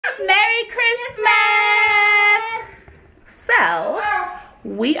Merry Christmas! So,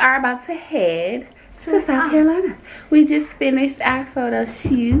 we are about to head to South Carolina. We just finished our photo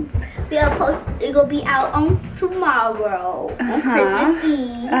shoot. It will be out on tomorrow, on Christmas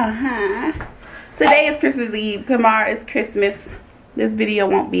Eve. Today is Christmas Eve. Tomorrow is Christmas. This video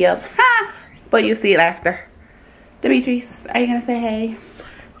won't be up, but you'll see it after. Demetrius, are you gonna say hey?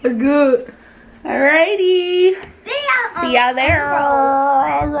 It's good. Alrighty. See y'all there.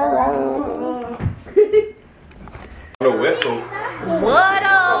 What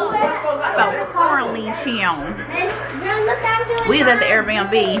up? So currently, we was at the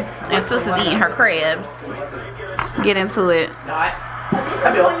Airbnb and sister's eating her crabs. Get into it.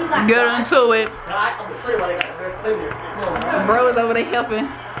 Get into it. Bro is over there helping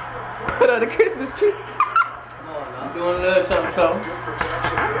put on the Christmas tree. I'm doing a little something.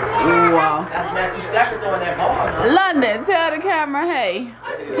 Wow. London, tell the camera, hey.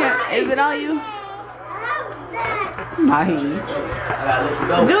 Is it on you? Nah, he.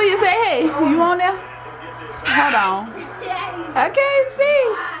 Julia, say hey. You on there? Hold on. I can't see.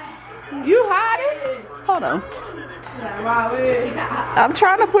 You hiding? Hold on. I'm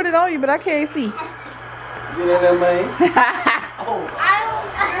trying to put it on you, but I can't see. You know that, man?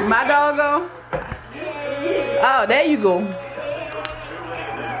 My doggo. Oh, there you go.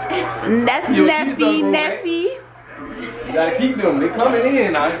 That's Neffy. You gotta keep them. They coming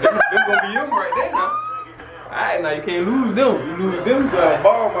in now. They're gonna be them right there now. Alright, now you can't lose them. You lose them, you gotta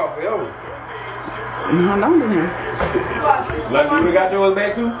ball them out forever. No, don't do him. Like you got yours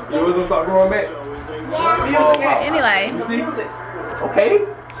back too? Yours gonna start growing back? Yeah. Anyway. You see? Okay.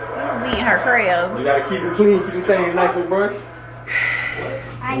 She's eating her crabs. You gotta keep it clean, keep the thing nice and fresh.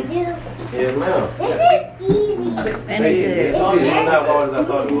 I do. Yes, ma'am. This is easy. And it's good. It's not hard as I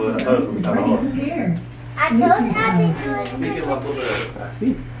thought it was. I thought it was kind of hard. I told you I've been doing. I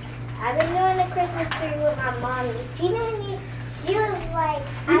see. I've been doing the Christmas tree with my mommy. She was like,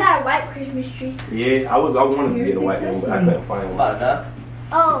 You got a white Christmas tree. Yeah, I wanted to get a white one, but I couldn't find one.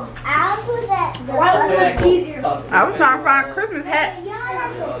 oh, ours was at the White one was easier. I was trying to find Christmas hats.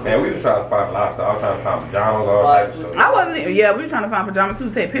 Man, we was trying to find a lot of stuff. I was trying to find pajamas, all types of stuff. I wasn't. Yeah, we were trying to find pajamas too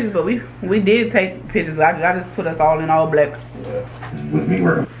to take pictures, but we did take pictures. I just put us all in all black.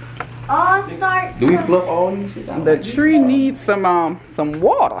 all starts. Do we fluff all these shit? The tree needs some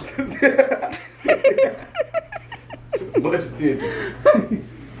water. Much attention.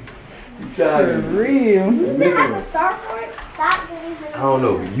 For real. You have a star for it? Stop doing I don't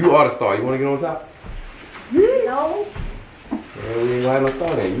know. You are the star. You want to get on top? No. Yeah, we ain't got no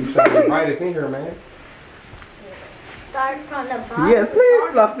star then. You try to be brightest in here, man. Start from the bottom. Yeah,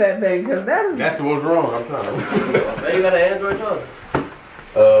 please fluff that thing, cause That's what's wrong. I'm trying to. Hey, you got an Android phone?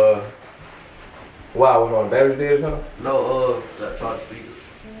 Wow, what's on battery dead or something? No, that charge speaker.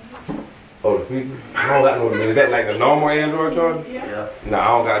 Oh, the speaker? I don't got no. Is that like the normal Android charger? Yeah. No, I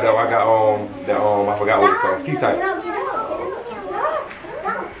don't got that. I got I forgot what it's called. C-type.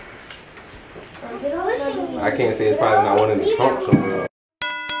 I can't say it's probably not one in the trunk somewhere.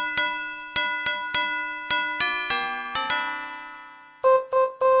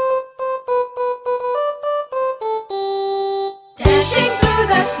 Dashing through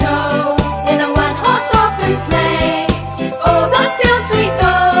the snow in a one-horse open sleigh, o'er the fields we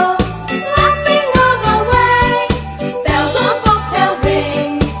go, laughing all the way. Bells on bobtail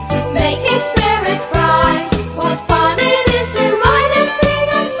ring, making spirits bright. What fun it is to ride and sing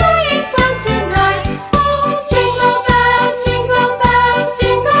a sleighing song tonight! Oh, jingle bells, jingle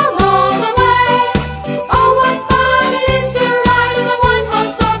all the way. Oh, what fun it is to ride in a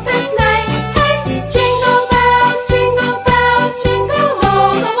one-horse open sleigh! Hey, jingle bells, jingle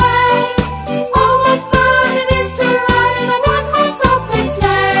all the way. Oh, what fun it is to ride in a one-horse open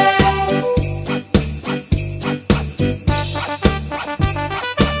sleigh!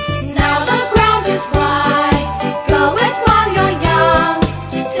 Now the ground is wide, go it while you're young.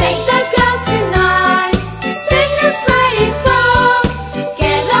 Take the girls tonight, sing a sleighing song.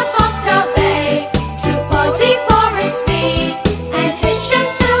 Get a bobtail babe, 240 for its speed, and hitch him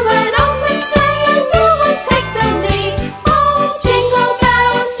to an open sleigh, and you will take the lead. Oh, jingle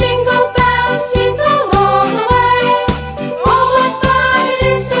bells, jingle all the way. Oh, what fun it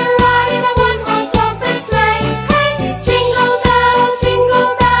is to ride in a one-horse open sleigh. Hey, jingle bells, jingle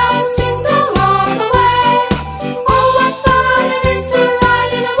all the way. Oh, what fun it is to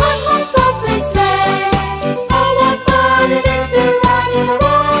ride in a one-horse open sleigh. Oh, what fun it is to ride in a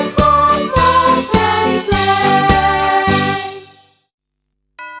one-horse open sleigh.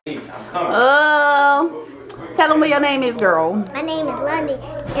 tell them what your name is, girl. My name is Lundy,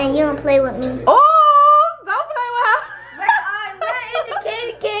 and you don't play with me. Oh, don't play with her. Where is the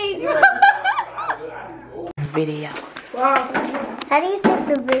candy cane? video. How do you take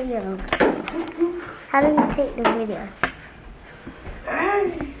the videos? How do you take the videos?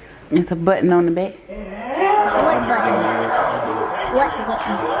 It's a button on the back. What button? What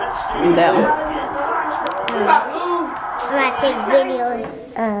button? That one. When I take videos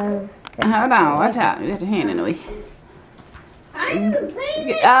Hold on, watch out. You got your hand in the way.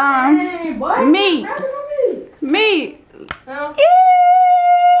 Me.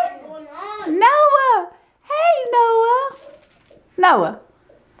 Noah. Hey, Noah. Noah.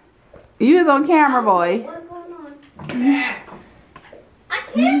 You was on camera, boy. What's going on? I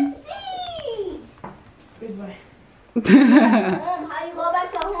can't see. Mom, how you go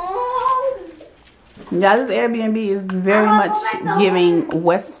back to home? Yeah, this Airbnb is very much giving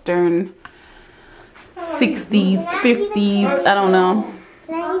Western 60s, 50s, I don't know.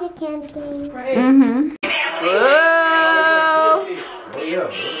 Can I eat a candy? Mm-hmm. Whoa!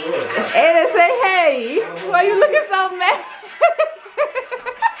 Ada, say hey. Why you looking so mad?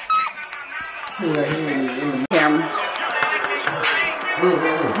 Camera.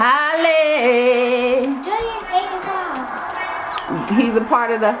 Holly. Julian ate his mom. He's a part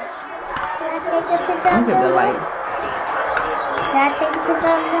of the. Can I take a picture of Look at the him? light. Can I take a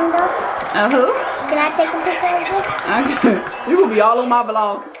picture of him though? Who? Can I take a picture of him? You will be all on my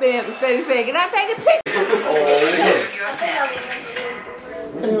vlog. Steady saying, can I take a picture?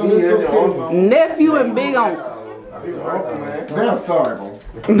 Nephew and Big On. I'm sorry, bro.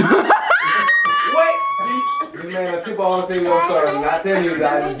 What? This man, tip on thing on sorry. Not telling you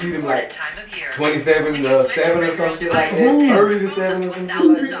guys, just beat him like 27 7 or some shit like that. 30 to 7 or some shit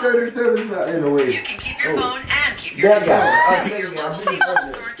like that. 37 is not in the way. You can keep your phone and keep your That guy.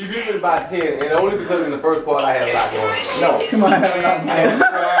 He's usually about 10, and only because in the first part I had a lot going on. No, come on, I have I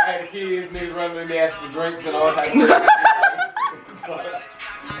had kids, niggas running in there asking for drinks and all types of shit.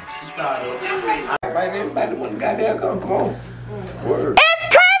 Right there, everybody want to goddamn come on. Word. It's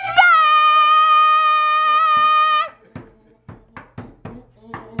Christmas!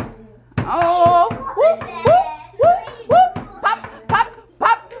 Oh, whoop, whoop, whoop, whoop, pop, pop,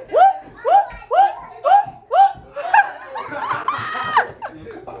 pop, whoop, whoop, whoop, whoop,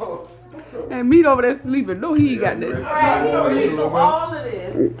 whoop. And meat over there sleeping. No, he ain't got that. All of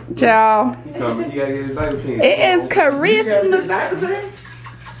this. Ciao. You gotta get his diaper changed. It is Christmas.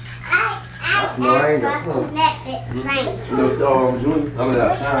 No, I ain't got No, June, I'm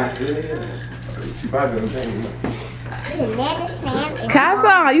gonna shine. She probably gonna change.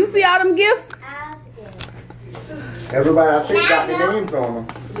 Casa, you see all them gifts? Everybody, I think, got the names on them.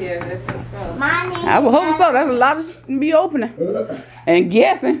 Yeah, that's what's up. My name I would hope so. That's a lot of shit to be opening and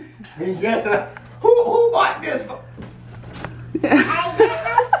guessing. Yes, who bought this?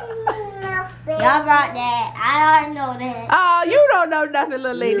 Y'all brought that. I already know that. Oh, you don't know nothing,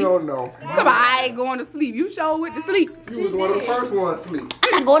 little You lady. don't know. Come on, I ain't going to sleep. You sure went to sleep. You was one of the first ones to sleep.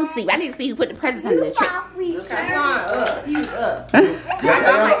 I'm not going to sleep. I need to see who put the presents under the tree. He's up.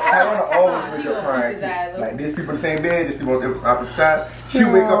 Diana always wake up crying. Like, they sleep on the same bed, they sleep on the opposite side. She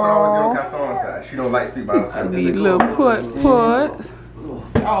wake up and always get on Cassan's side. She don't like sleep by herself. Be little put.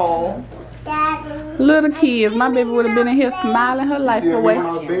 Oh. Little kids. My baby would have been in here smiling her life away.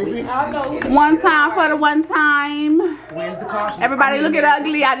 Baby. One time for the one time. Everybody look at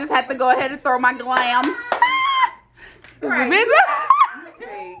ugly. I just had to go ahead and throw my glam. Right.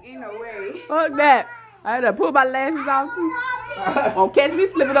 Ain't no way. Fuck that. I had to pull my lashes off too. Don't catch me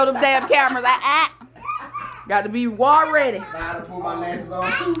slipping on them damn cameras. Got to be war ready. I had to pull my lashes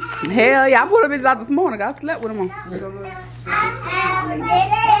off too. Hell yeah, I pulled them bitches out this morning. I slept with them on.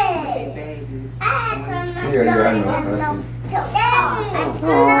 Yeah, I know.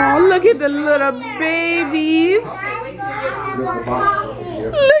 Oh, look at the little babies. Look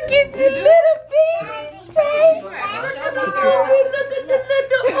at the little babies, Tay.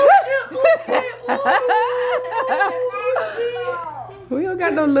 We don't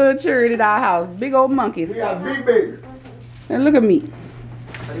got no little children in our house. Big old monkeys. We got big babies. And look at me.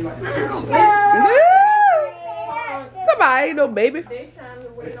 Somebody ain't no baby.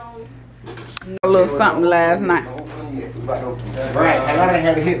 A little something last night. Right, and I done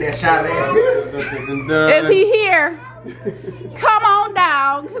had to hit that shot of Is he here? Come on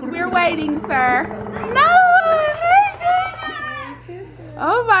down, because we're waiting, sir. No! Hey, baby.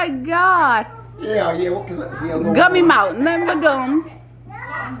 Oh my God. Yeah. Gummy mouth, nothing but gums.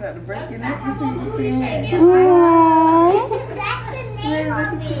 A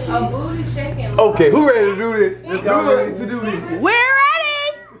booty shaking. Okay, who ready to do this? Let's go. Ready to do this. We're ready.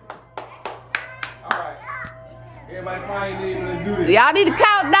 Alright. Everybody find it, let's do this. Y'all need to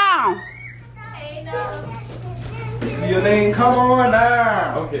count down. See your name? Come on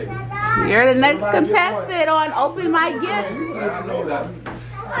now. Okay. You're the next contestant on Open My Gift. I know that.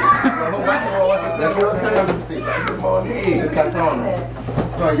 That's your time. Good morning. This Casson.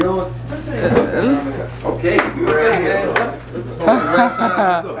 So yours. Okay. You ready?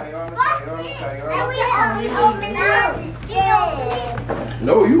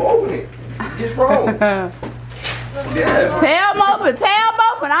 No, you open it. Get strong. Yeah. Tear them open. Tear them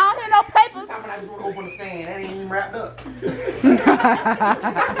open. I don't hear no papers. I just want to open the sand. That ain't even wrapped up.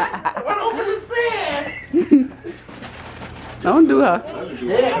 What open the sand? Don't do her.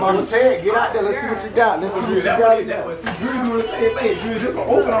 Yeah, Mama Ted, get out there. Let's see what you got. Let's see what you got. Drew doing the same thing. Drew just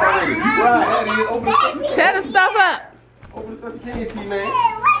open already. Right. Open the stuff. Tear the stuff up. Open the stuff you can't see, man.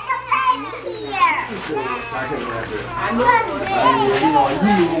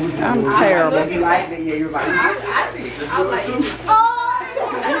 I'm terrible. You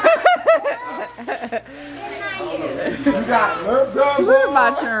got Look at my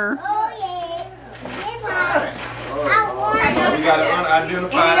turn. You got an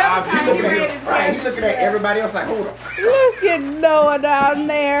unidentified object. Right, he's looking at everybody else like, hold on. Look at Noah down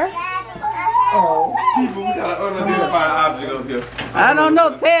there. Oh, People, we got an unidentified object up here. I don't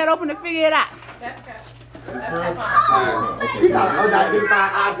know. Tear it open and figure it out. he got an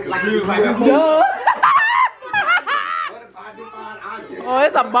unidentified object like he was like, Duh. unidentified object. Oh,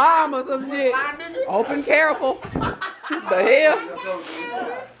 it's a bomb or some shit. Open careful. The hell?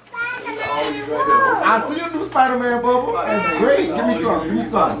 I see you do Spider-Man, Bubble. That's great. Give me some. Give me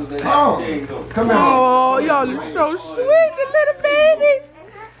some. Come on. Oh, y'all look so sweet, the little babies.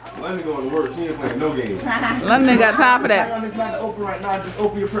 London going to work. She ain't playing no games. London ain't got time for that. It's not open right now. Just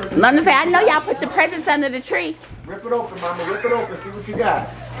open your present. London say, I know y'all put the presents under the tree. Rip it open, Mama. Rip it open. See what you got.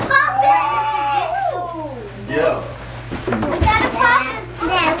 Yeah.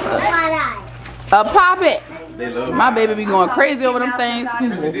 Pop it. They love My baby be going crazy over them things. She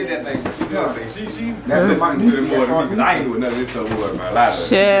did that thing. She did that thing. She listened to them more than me because I ain't doing none of this stuff with my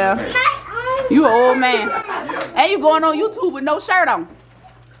life. Yeah. You an old man. And you going on YouTube with no shirt on.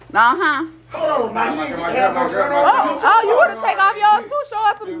 Uh-huh. Oh, Oh, you want to take off yours too? Show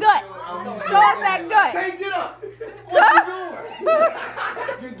us some gut. Show us that gut. Hey, get up. What you doing?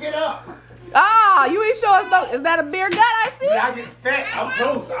 You get up. Ah, you ain't show us no. Is that a beer gut I see? I get fat. I'm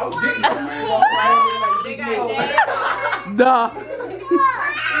close. I was getting up, man. Duh.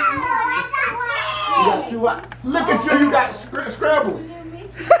 Look at you. You got scrambles.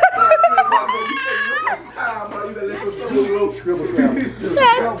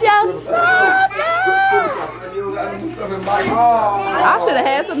 That's just I should have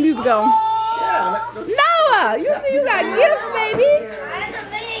had some music on. Noah, you see you got gifts, baby.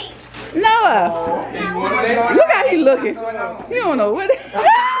 Noah, look how he looking. You don't know what. Boy,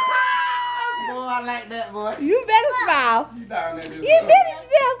 I like that, boy. You better smile. You better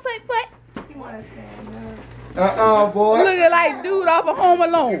smile, foot. Boy. Looking like dude off of Home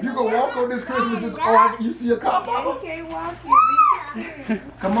Alone. You gonna walk on this Christmas? You see a car, Mama? Can't walk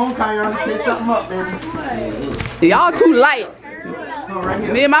Come on, Kyan, take something up, baby. Y'all too light. Right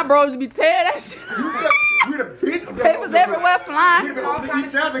here. Me and my bros be tearing that shit. We the big Papers everywhere flying. We over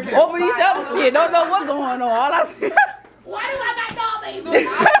each other again. Over each other shit. Don't know what's going on. All I see. Why do I got doll babies?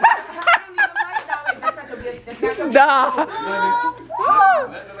 Duh.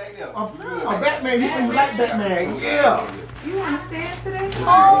 Batman, you think you like Batman? Yeah. You want to stand today?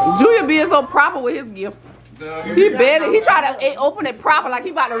 Junior being so proper with his gifts. He try to open it proper like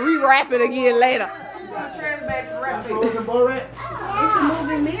he about to rewrap it again later.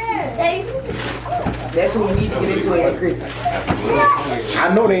 That's what we need to get into at Christmas.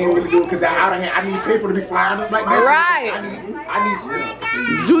 I know they ain't really do it because I need paper to be flying up like this. Right. I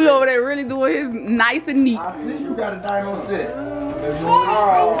need Junior over there really doing his nice and neat. I see you got a dino set.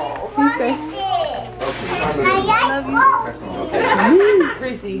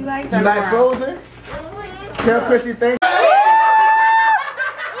 Chrissy, You like Frozen? Tell Chrissy thank you.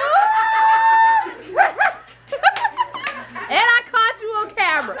 And I caught you on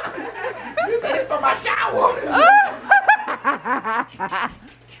camera. It's for my shower.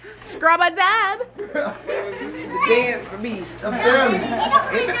 Scrub a dab. dance for me. I'm telling you.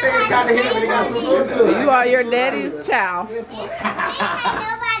 Everything got to hit him and it got so good to it. You are your daddy's child.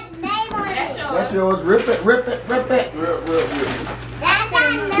 That's yours. Rip it, rip it, rip it.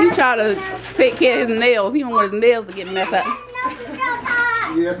 He's trying to take care of his nails. He don't want his nails to get messed up.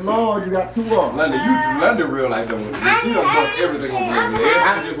 Yes, Lord, you got two of them. London real life though. You don't bust everything on me.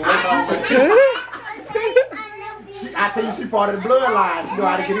 I just went off. I tell you, she part of the bloodline. She know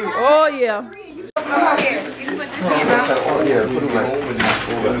how to get in. Oh, yeah.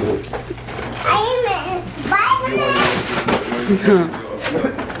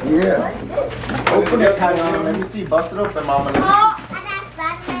 Yeah. Open it, let me see. Bust it open, mama.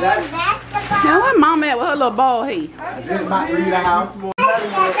 Now where mama at with her little bald head? This might leave the house.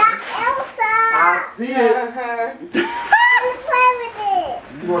 I see it.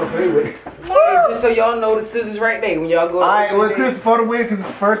 You want to play with it? Hey, just so y'all know, the scissors right there when y'all go. Alright, well, Chris, for the win, because it's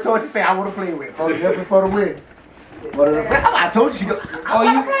the first toy she say I want to play with. Definitely for the win. I told you she go. Oh,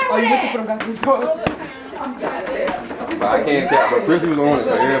 you looking for them guys? But I can't tell, but Chris was on it,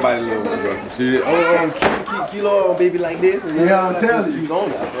 so everybody knows what shit. Kilo baby like this. Yeah, I'm telling you. She was on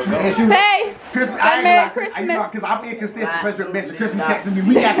that. And she was, Say, Christmas, Merry Christmas. Because I'm inconsistent. President Christmas texting me.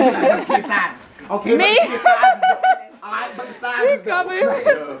 We got to be like kid size. Okay, Me? Alright, but the size is coming.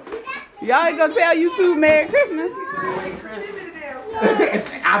 Y'all ain't gonna tell you two Merry Christmas.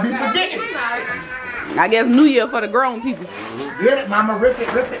 I'll be forgetting. I guess New Year for the grown people. Get it, mama. Rip it,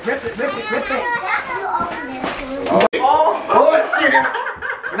 rip it, rip it, rip it, rip it. Oh, shit.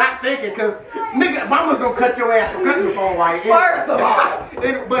 Not thinking, because, nigga, mama's gonna cut your ass for cutting the phone while you're in. First of all.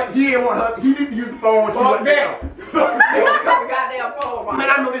 But he didn't want her, he didn't use the phone when she went down. Goddamn phone. Man,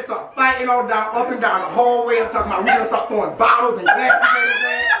 I know they start fighting all down, up and down the hallway. I'm talking about we gonna start throwing bottles and glasses at his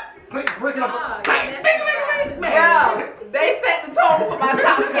ass. Plates breaking up. Yeah, they set the tone for my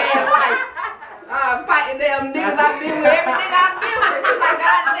toxic ass life. I'm fighting damn niggas. I've been with every nigga I've been with. It's like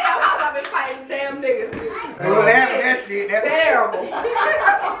goddamn house I've been fighting damn niggas. Well, that shit, that's terrible.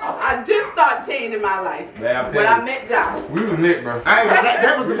 I just started changing my life when I met Josh. We was lit, bro.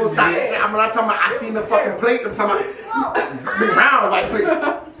 That was the most toxic shit. I'm talking about, I seen the fucking plate. I'm talking about big round like plate.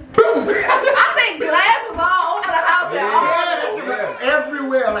 Boom! I think glass was all over the house.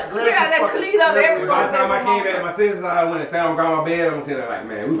 Everywhere, like glass. We got that cleaned up everywhere. By the time I came back to my sister's house, I went and sat on grandma's bed. I'm sitting there like,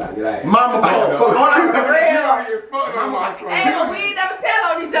 man, we about to get out of here. Mama, hey, but we ain't never tell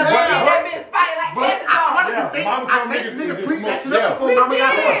on each other. We ain't that bitch fight like that. I think niggas clean that shit up before mama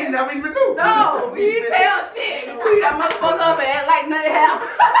got home. She never even knew. No, we didn't tell shit. We clean that motherfucker up and act like nothing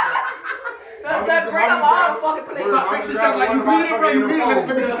happened. Let's bring up all the fucking places. Stop fixing something like you bleeding, bro. You bleeding. Let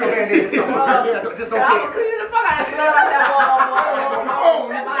me get your hand in. Just don't I'm gonna clean the fuck out of that blood out that wall.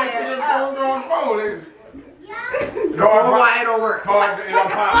 Why it don't work? What the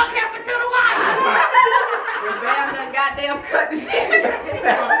fuck happened to the wire? Bam done goddamn cut the shit.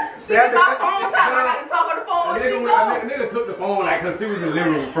 Shit, my phone's out. I got to talk on the phone when she goes. A nigga took the phone like cause she was in the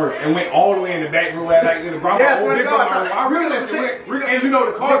living room first and went all the way in the back room where like in the grandma. Yes, I really and you know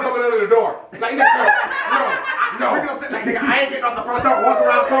the car coming under the door. Like no. We gonna sit like nigga, I ain't getting off the phone. Walk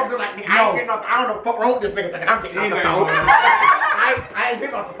around talking like nigga, I ain't getting off. I don't know what the fuck wrong with this nigga. I'm getting off the phone. I ain't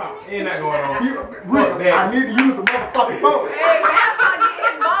getting off the phone. Ain't not going on. I need to use the motherfucking phone. Hey, man, I started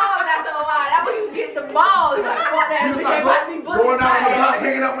getting balls after a while. That's when he was getting the balls. He like, fuck that. He might be bullying. Going down the block,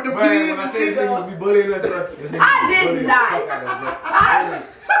 hanging up with the kids and shit. I did not.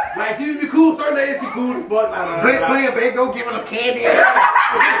 Like she used to be cool, certain days she cool as fuck. Playing bingo, giving us candy.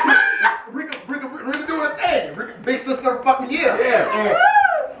 Rika doing a thing. Rika, big sister of the fucking year. Yeah.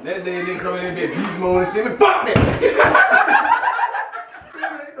 That day they come in and get beast mode and shit. And fuck that.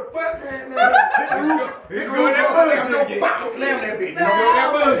 Slam that bitch.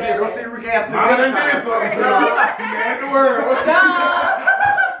 Don't see Rick ass again. She mad the world.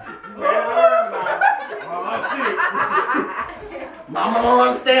 Mama don't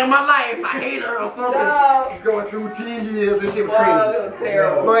understand my life. I hate her or something. No. She's going through 10 years and shit was crazy. It was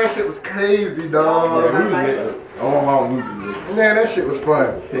terrible. Boy, that shit was crazy, dog. Man, that shit was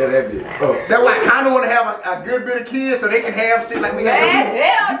fun. Tell that bitch. That's why I kind of want to have a good bit of kids so they can have shit like we Man, have.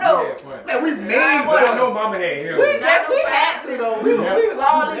 hell no. Man, we made I don't know mama had hell. We had to though. We was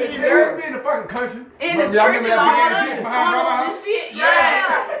all in the dirt. In the fucking country. In the trenches, all in the tunnels and shit.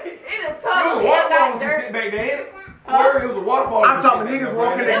 Yeah. In the tunnels, hell got dirt. Back then. It was a waterfall. I'm talking niggas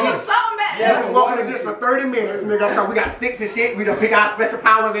walking the There was ditch. something back Yeah, there. just walking the ditch for 30 minutes, nigga. I'm talking, we got sticks and shit. We done pick out special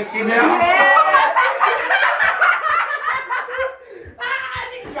powers and shit now.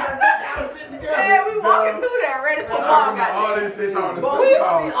 Man, we walking through there ready for ball All guys. this shit talking But we used to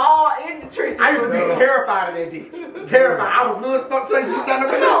be all in the trenches. I used to be terrified of that bitch. Terrified. I was little fuck till you look down the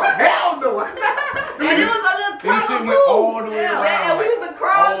window. Hell no. And it was a little tunnel went all the too. way around. Yeah, and we used to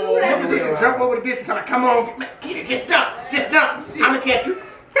crawl through that Niggas used to jump over the ditch and tell her, come on, get it, just jump. I'ma catch you.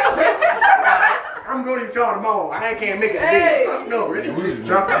 I'm going to y'all tomorrow. I can't make it today. Hey. No, really, just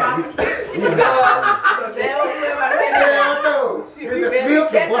jump out. Hell no. Hell no. Nigga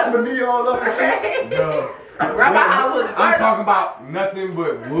slipped and busted my knee all up and shit. Grandma house was I'm talking about nothing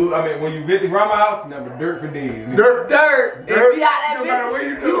but wood. I mean, when you visit grandma house, nothing but dirt for days. Dirt. If you out that No bitch. matter what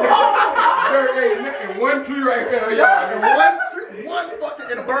you do. Dirt, hey, and one tree right here, y'all. One fucking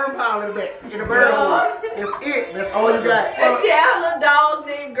in a burn pile in the back. In the burn pile. That's it. That's all you got. And she had her little dog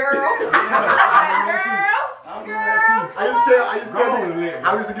named Girl. Girl.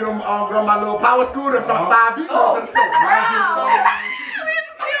 I used to get on my little power scooter and from 5 feet to the store.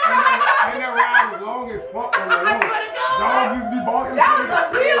 Ain't that ride as long as fuck on the road. Dogs used to be barking. That was a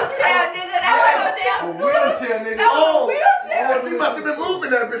wheelchair, nigga. That was a damn A wheelchair, nigga. That was a wheelchair. Oh, she must have been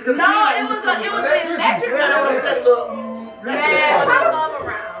moving that bitch. No, it was an electric wheelchair.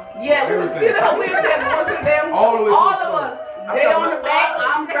 Yeah, we was still in her wheelchair going to the damn All of us. They on the back,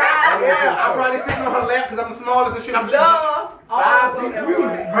 I'm driving. Yeah, I'm probably sitting on her lap because I'm the smallest and shit. I'm Duh. Five feet.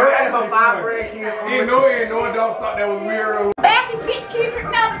 Her and her 5 grandkids. Ain't no adults thought that was weird. Back and get Kendrick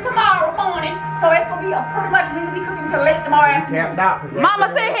now tomorrow morning. So it's gonna be pretty much we be cooking till late tomorrow afternoon.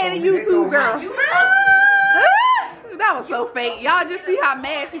 Mama say hey to YouTube, girl. That was so fake. Y'all just see how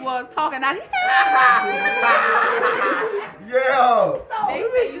mad she was talking out here. Yeah. They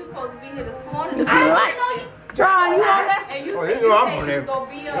said you supposed to be here this morning. To John, you on that? And you Oh, said you know I'm you on there.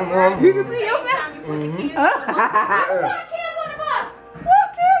 gonna be up. You can see yourself.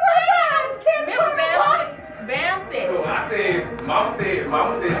 Bam said. So I said, Mama said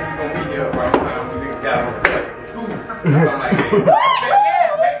she's gonna be here around the time we got on school. So I'm like, hey.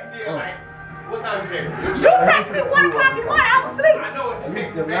 What time you text me? You texted me 1 o'clock in the morning. I was asleep. I know it's And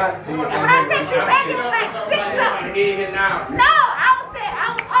when I text you back, it was like 6 something. No, I was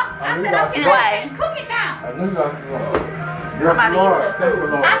up. I said I'm finna finish cooking now. I knew you got to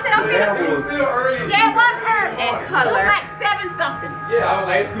I said I'm finna It was still early. Yeah, it was early. And It color. was like 7 something. Yeah, I was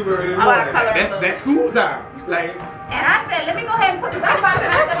like, school early in the I wanna morning. color Like, that's school time. Like, And I said, let me go ahead and put this up.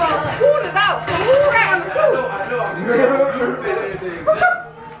 School is out. So who around the school?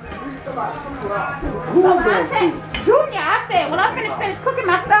 So when I said, Junior, I said, when I finish cooking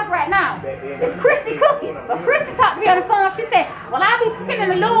my stuff right now, it's Christy cooking. So Christy talked to me on the phone. She said, well, I'll be cooking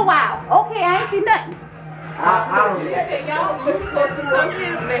in a little while. Okay, I ain't see nothing. She said y'all was supposed to come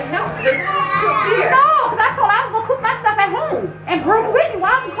here and help this cook here. No, because I told her I was going to cook my stuff at home and bring it with me.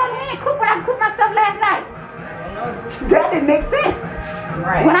 Why I can come here and cook when I can cook my stuff last night? That didn't make sense.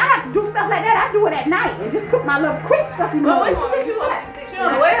 Right. When I have to do stuff like that, I do it at night and just cook my little quick stuff. You know. She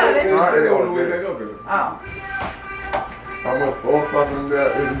on the way or they? Oh. I'm going to 4 fucking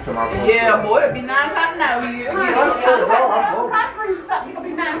into my phone. Yeah, boy, it'd be 9 o'clock now. We I'm bring something. It's going to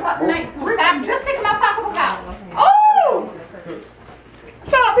be 9 o'clock tonight. I'm just taking my pocketbook out. Oh!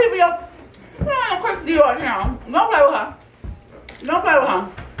 Tell people you're quick deal on him. Don't play with her. Don't play with her.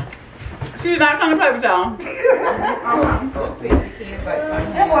 She's not coming to play with y'all.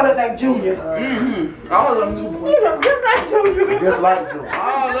 That boy look like Junior. All of them do. He look just like Junior. Just like you.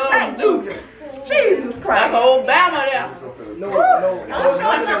 All of them do. Jesus Christ. That's old Bama there. Y'all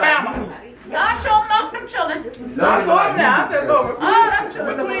showing them Bama. Y'all showing off them children. I told him that. I said, look, them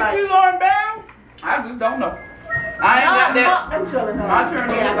children look between like. Kilo and Bam, I just don't know. I ain't got that. Them children My turn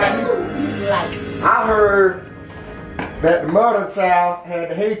to look like me. I heard that the mother child had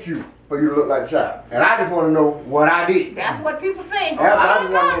to hate you for you to look like the child. And I just want to know what I did. That's what people say. I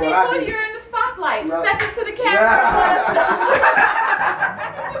don't know, nigga. You're in the spotlight. No. Step into the camera.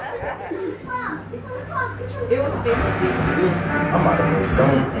 It was 50. I'm about to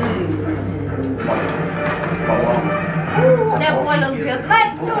Ooh, that boy look just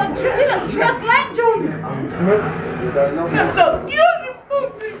like Junior. He look just like Junior. So you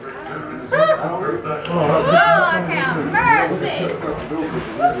poopy. Lord have mercy.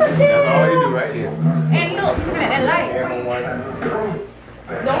 That's all you do right here. And look, look at that light.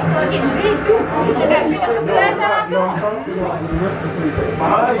 Don't forget me too. You see that picture of the last time I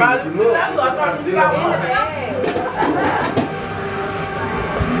thought you got one.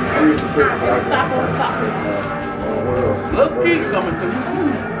 Stop on top. Look, Peter coming through.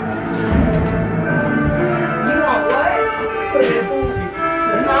 You want what? Put it in food.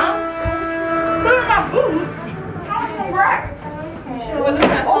 Huh? Put it in my food. I'm gonna grab it. What you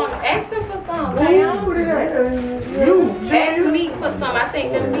got? Ask them for some, man. Ask me for some. I think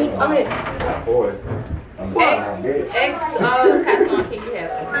the meat on it. Boy. Kasson, can you have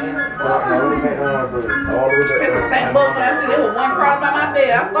some? It's a stank bowl when I said there was one crawling by my bed.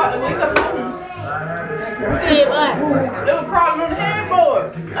 I started to wake up. Yeah, but It was crawling on the headboard.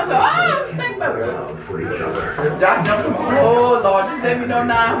 I said, oh, stank bowl. Josh jumped on. Oh, Lord, just let me know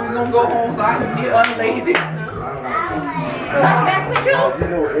now we're going to go home so I can get unlazy. back with you? That's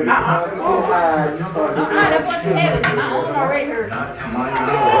what you had. I already heard.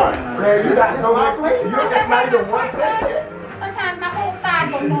 Man, you got so many plates. You just not even one plate. Sometimes my whole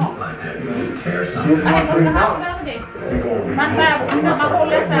side goes wrong. I had to go to the hospital the other day. My side was, my whole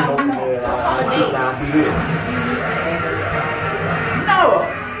left side was wrong. No.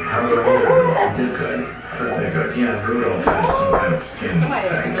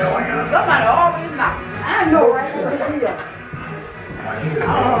 Somebody always knocking. I know, right?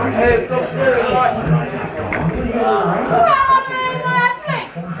 Hey, so good.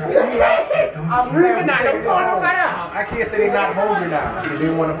 I'm really not. I'm going over there. I can't say they're not hungry now. They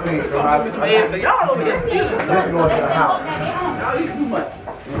didn't want to play, so I was Y'all over here stealing. let's go to the house. Y'all eat too much.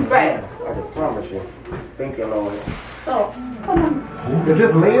 Right. I can promise you. Thank you, Lord. So, come on. Is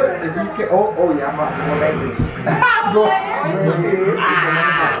this Leah? Is you can, oh yeah, I'm about to go back there. Go.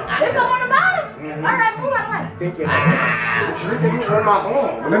 It's on the bottom. All right, move out of the way. Thank you. You can eat one of my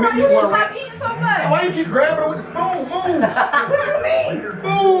own. Let me eat one right. Eating so much. Why you keep grabbing it with the spoon? Move. What do you mean?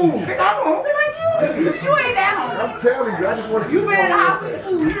 Move. I'm hungry like you. You ain't that hungry. I'm telling you, I just want to. You been in the house with the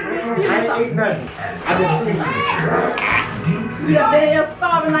food. I ain't ate nothing. I just sleep. We up there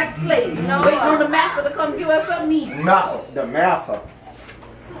starving like slaves. Waiting on the master to come give us something to eat. No, the master.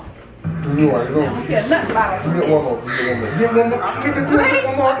 You want to go? We don't care nothing about it. Get one more. Get one more. Get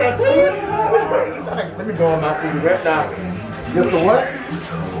one more. Let me go on my food right now. Get the what?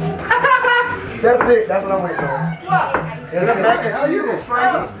 That's it. That's what I'm waiting on. What? Get the mac and cheese.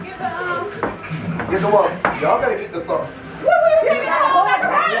 Get the what? Y'all gotta get the sauce. What were you taking out?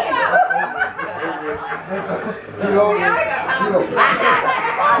 You know,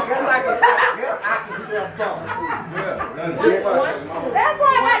 That's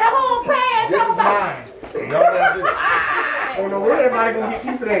why I got the whole pan. this is mine. Y'all gotta do it. Oh no, where everybody gonna get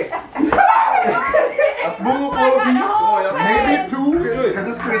piece of that? A spoonful of piece, maybe two, because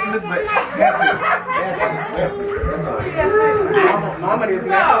it's Christmas, but that's it. Mama is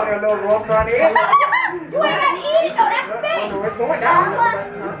not on that little rough on the edge. You ain't got to eat it, though. That's the thing. It's going down.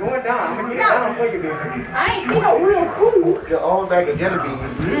 It's going down. I'm gonna get it down for you, baby. I ain't seen no real food. Your own bag of jelly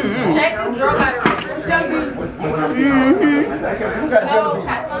beans. Check the drawer by the jelly beans. Who got jelly beans?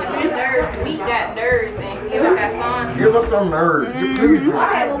 Meat got nerves and give us that song. Give us some nerves.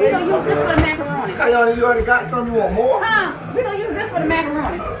 Okay, well, we don't use this for the macaroni. You already got some. You want more? Huh? We don't use this for the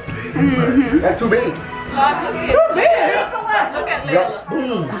macaroni. That's too big. Too big. Look at Got Liz.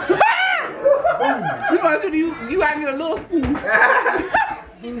 spoons. You want to do you got me a little spoon.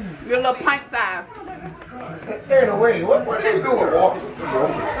 Your little pint size. Anyway, what are you doing, Walker?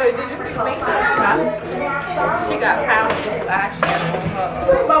 Wait, did you see me? She got pounds of flash. She got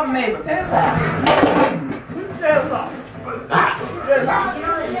What's my name? Tell us.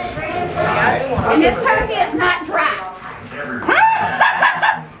 And this turkey is not dry.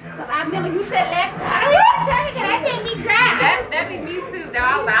 Because I remember you said last time, I don't eat turkey and I can't be dry. That be me too. I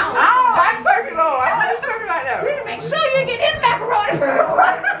don't I don't like turkey, Lord. I don't like turkey like that. You need to make sure you get his macaroni. Why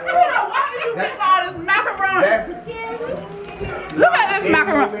are you getting all this macaroni? Look at this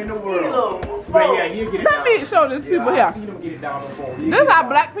macaroni. In the world. But yeah, you get it Let me show this people here. I seen them get it down before. This is how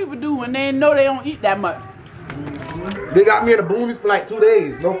black people do when they know they don't eat that much. They got me in the boonies for like 2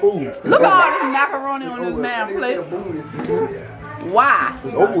 days. No food. Look at all this macaroni on this man plate. Why?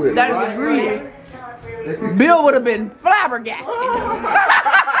 That is greedy. Bill would have been flabbergasted.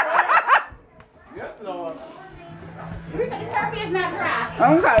 The turkey is not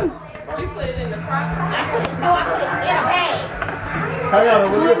dry. Okay. You put it in the crock. I put it in a bag.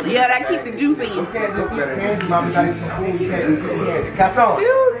 Yeah, that keep the juice in. You can't just eat candy, mama. You gotta eat some food. You can't eat candy.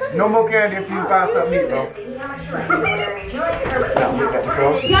 Casson, no more candy until you find something to eat, bro.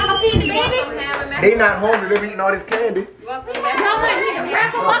 Y'all gonna feed the baby? They not hungry. They eating all this candy. Y'all might need to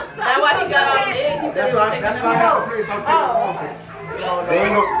wrap them up. That's why he got all the eggs. He said he was taking them out.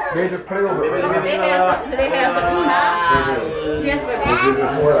 They just play over it. Do they have something now? Yes, but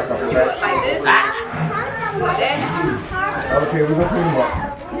Okay, we're gonna clean them up.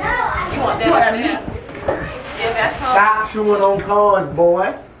 You want that? Yeah, that's all. Stop chewing on cards,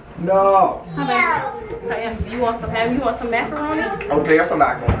 boy. No. You want some ham? You want some macaroni? Okay, that's a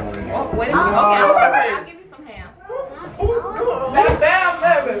lot going on in there. Oh, wait a minute. Okay, I'll give you some ham. That's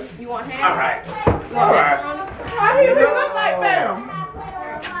Bam, baby. You want ham? All right. You want macaroni? Why do you look like Bam?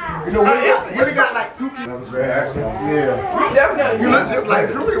 You know, we really got like 2 kids. Yeah. Definitely. You look just like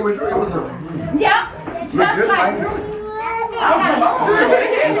Julie when Julie was little. yeah. Look just like Julie.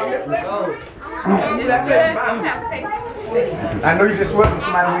 I know you just worked with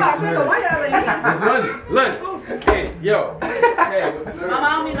somebody Lunch. Hey, yo. Hey. Mama,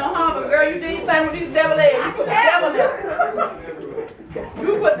 I don't need no harm, but girl, you do your thing with these devil eggs. You put the devil in there.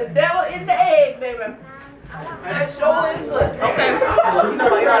 You put the devil in the egg, baby. And that sure is good. Okay. You know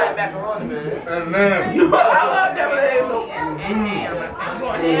why y'all that macaroni, man. And then, I love devil eggs.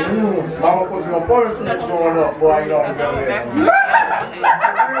 Mama put your punishment going up before I eat all the devil eggs.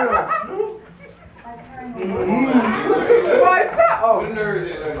 Boy, stop. Oh, Okay, let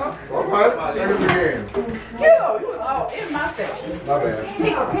it again. you was all in my section. My bad. Can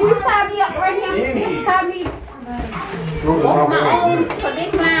you tie me up right here? Can you tie me Those are my my own? bad. So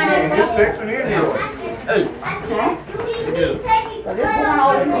this mine is This section in here. Hey. so this one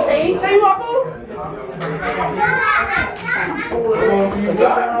over the thing. Say you want food?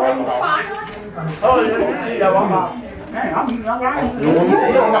 Oh, yeah, I'm out. I'm eating all right.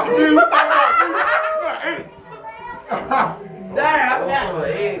 Damn. Those some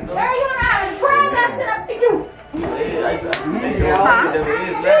eggs, though. There you are. Bring that up to you. Yeah, I used to have to make your own devil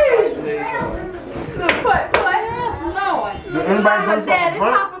eggs last night. Good put. Lord. Anybody drink Daddy, something?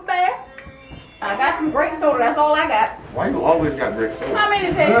 Papa Bear. I got some grape soda. That's all I got. Why you always got grape soda? How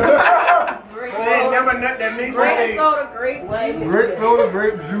many things? Ain't never nut that mix Grape soda, grape. Grape soda,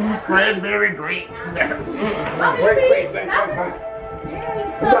 grape juice, cranberry, grape. You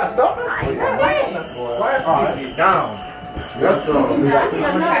got something? Quiet down. That's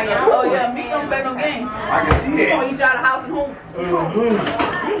Oh yeah, me don't play no game. I can see You gonna that. eat out of house and home.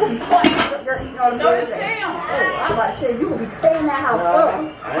 No, this damn. I'm about to say, you will be cleaning that house up.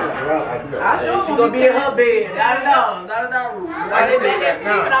 I sure She gonna be in her bed. Not in our room. Why they make that sleep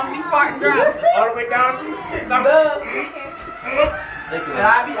and I'm gonna be farting dry. All the way down to the 6. I'm I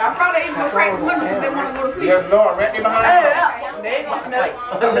probably ain't gonna crack the window because they wanna go to sleep. Yes, Lord, right there behind Hey, you. they ain't gonna smell it.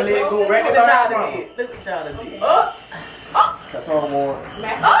 I'm gonna let it go right Look there at the child behind in you. bed. Look at the child in bed. That's all I want.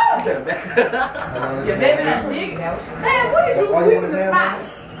 Oh! Your baby not big. Man, what did you do in the spot?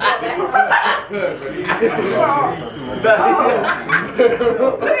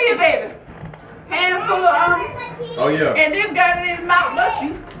 Look at your baby. Handful of Oh, yeah. and them got it in his mouth, must be.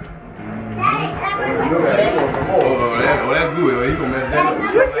 Oh, that's good. He gonna mess that up. You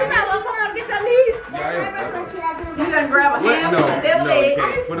not gonna come out and get your leaves? Yeah, I am. You done grab a What? ham No, and a devil no, you egg.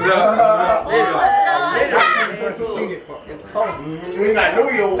 can't. Put it up. You ain't got no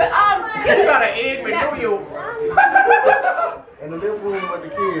yolk. But, You got an egg with no yolk. In the living room with the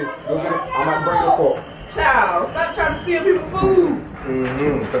kids. Go get it. I might bring your fork. child, stop trying to steal people's food.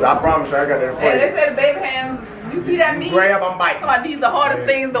 Because I promise you, I got that And they for say the baby hands, you see that meat? Grab, I'm biting. Come on, these are the hardest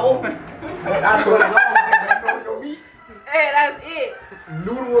things to open. I swear to God, your meat, Hey, that's it.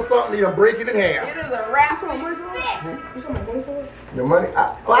 noodle or something, you break it in half. It is a wrap. The money,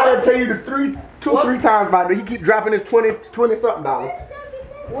 I didn't tell you the two, 3 times about it. He keep dropping his $20-something. I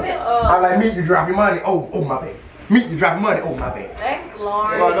like, meat, you drop your money. Oh my bad. Meat, you drop your money. Oh my bad. Thanks,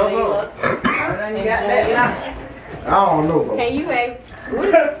 Lauren. Well, no, no. Then you got that now. I don't know, bro. Can you ask,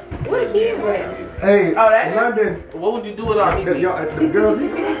 what the kids at? Hey, Oh, that- London, What would you do without me? the girls,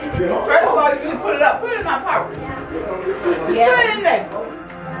 First of all, you need to put it up. Put it in my pocket. Put it in there.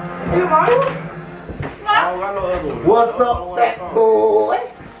 You want it? I don't got no other one. what's up, boy?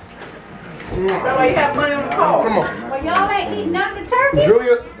 That way you have money on the call. Come on. Well, y'all ain't eating none of the turkey?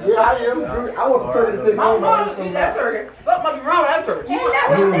 Julia, yeah, I am. Julia, I want some turkey to take My home. mom eat that turkey. Something must be wrong with that turkey. Ain't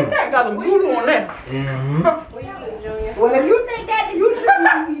nothing wrong with that turkey. Got some voodoo on that. Well, you